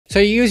So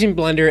you're using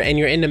Blender and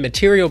you're in the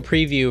material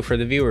preview for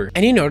the viewer,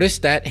 and you notice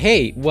that,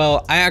 hey,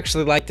 well, I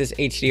actually like this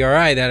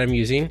HDRI that I'm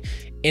using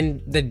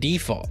in the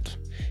default.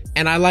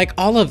 And I like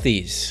all of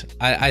these.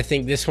 I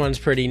think this one's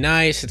pretty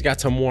nice. It's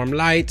got some warm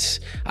lights.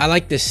 I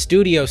like this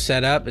studio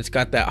setup. It's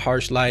got that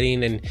harsh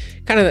lighting and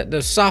kind of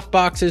the soft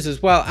boxes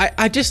as well.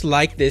 I just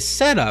like this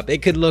setup.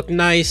 It could look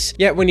nice.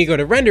 Yet when you go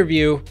to render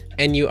view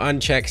and you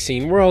uncheck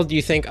scene world,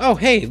 you think, oh,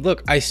 hey,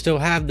 look, I still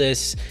have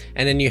this.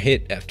 And then you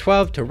hit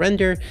F12 to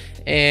render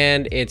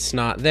and it's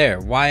not there.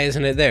 Why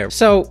isn't it there?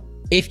 So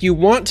if you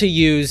want to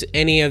use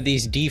any of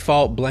these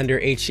default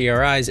Blender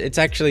HDRIs, it's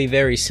actually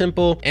very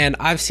simple. And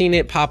I've seen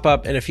it pop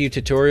up in a few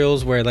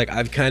tutorials where like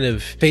I've kind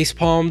of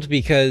facepalmed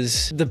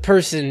because the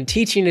person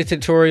teaching the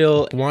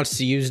tutorial wants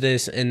to use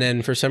this and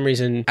then for some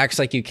reason acts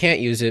like you can't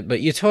use it, but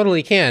you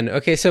totally can.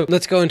 Okay, so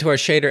let's go into our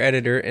shader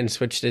editor and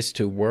switch this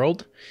to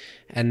world.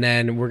 And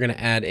then we're gonna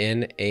add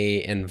in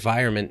a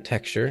environment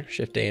texture,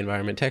 Shift A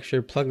environment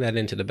texture, plug that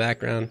into the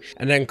background,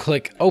 and then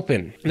click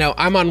open. Now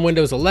I'm on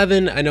Windows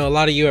 11. I know a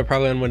lot of you are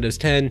probably on Windows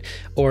 10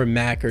 or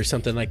Mac or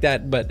something like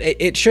that, but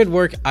it should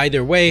work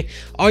either way.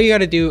 All you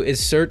gotta do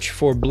is search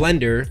for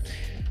Blender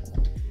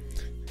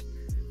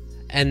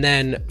and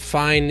then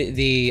find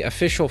the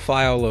official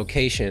file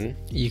location.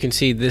 You can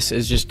see this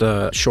is just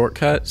a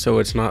shortcut, so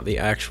it's not the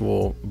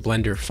actual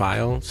Blender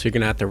file. So you're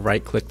gonna have to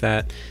right click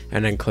that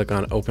and then click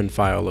on open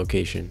file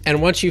location.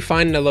 And once you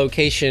find the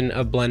location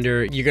of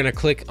Blender, you're gonna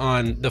click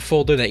on the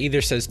folder that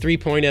either says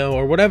 3.0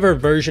 or whatever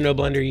version of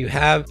Blender you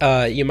have.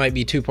 You might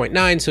be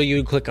 2.9, so you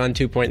would click on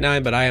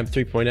 2.9, but I am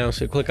 3.0,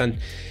 so click on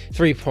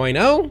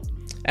 3.0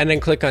 and then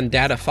click on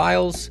data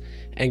files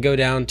and go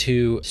down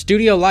to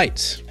Studio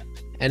Lights.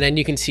 And then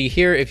you can see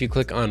here, if you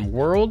click on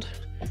world,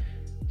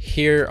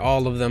 here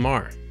all of them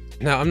are.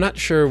 Now, I'm not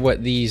sure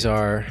what these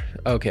are.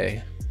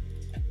 Okay.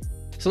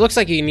 So it looks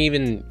like you can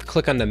even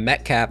click on the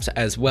met caps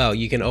as well.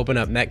 You can open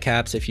up met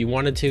caps if you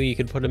wanted to. You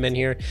could put them in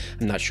here.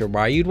 I'm not sure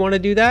why you'd want to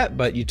do that,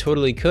 but you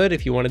totally could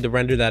if you wanted to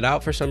render that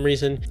out for some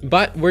reason.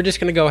 But we're just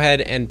going to go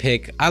ahead and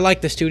pick, I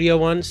like the studio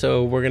one,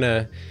 so we're going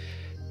to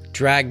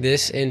drag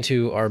this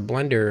into our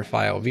Blender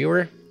file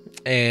viewer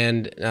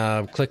and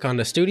click on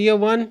the studio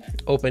one,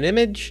 open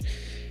image.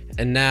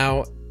 And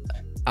now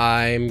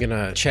I'm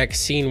gonna check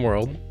scene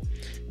world.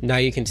 Now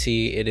you can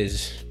see it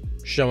is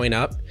showing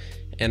up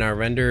in our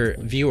render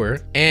viewer.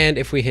 And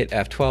if we hit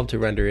F12 to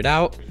render it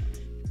out,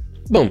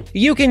 boom,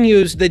 you can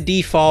use the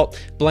default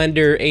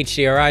Blender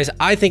HDRIs.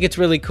 I think it's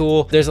really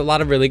cool. There's a lot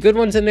of really good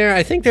ones in there.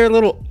 I think they're a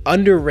little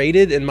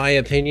underrated in my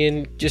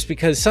opinion, just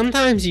because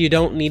sometimes you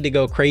don't need to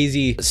go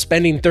crazy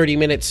spending 30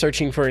 minutes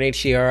searching for an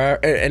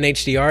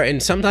HDR,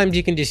 and sometimes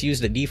you can just use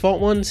the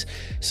default ones.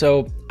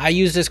 So I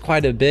use this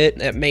quite a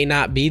bit. It may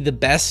not be the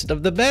best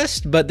of the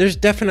best, but there's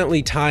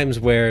definitely times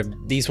where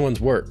these ones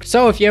work.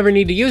 So if you ever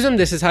need to use them,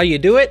 this is how you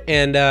do it.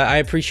 And I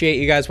appreciate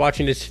you guys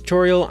watching this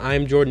tutorial.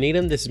 I'm Jordan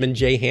Needham. This has been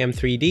Jham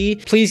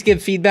 3D. Please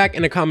give feedback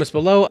in the comments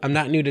below. I'm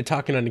not new to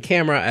talking on the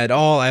camera at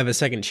all. I have a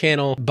second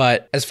channel,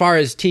 but as far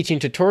as teaching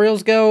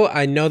tutorials go,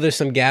 I know there's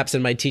some gaps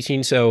in my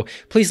teaching, so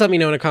please let me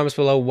know in the comments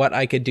below what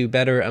I could do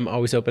better. I'm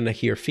always open to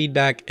hear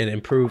feedback and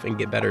improve and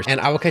get better.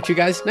 And I will catch you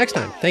guys next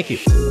time. Thank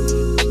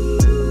you.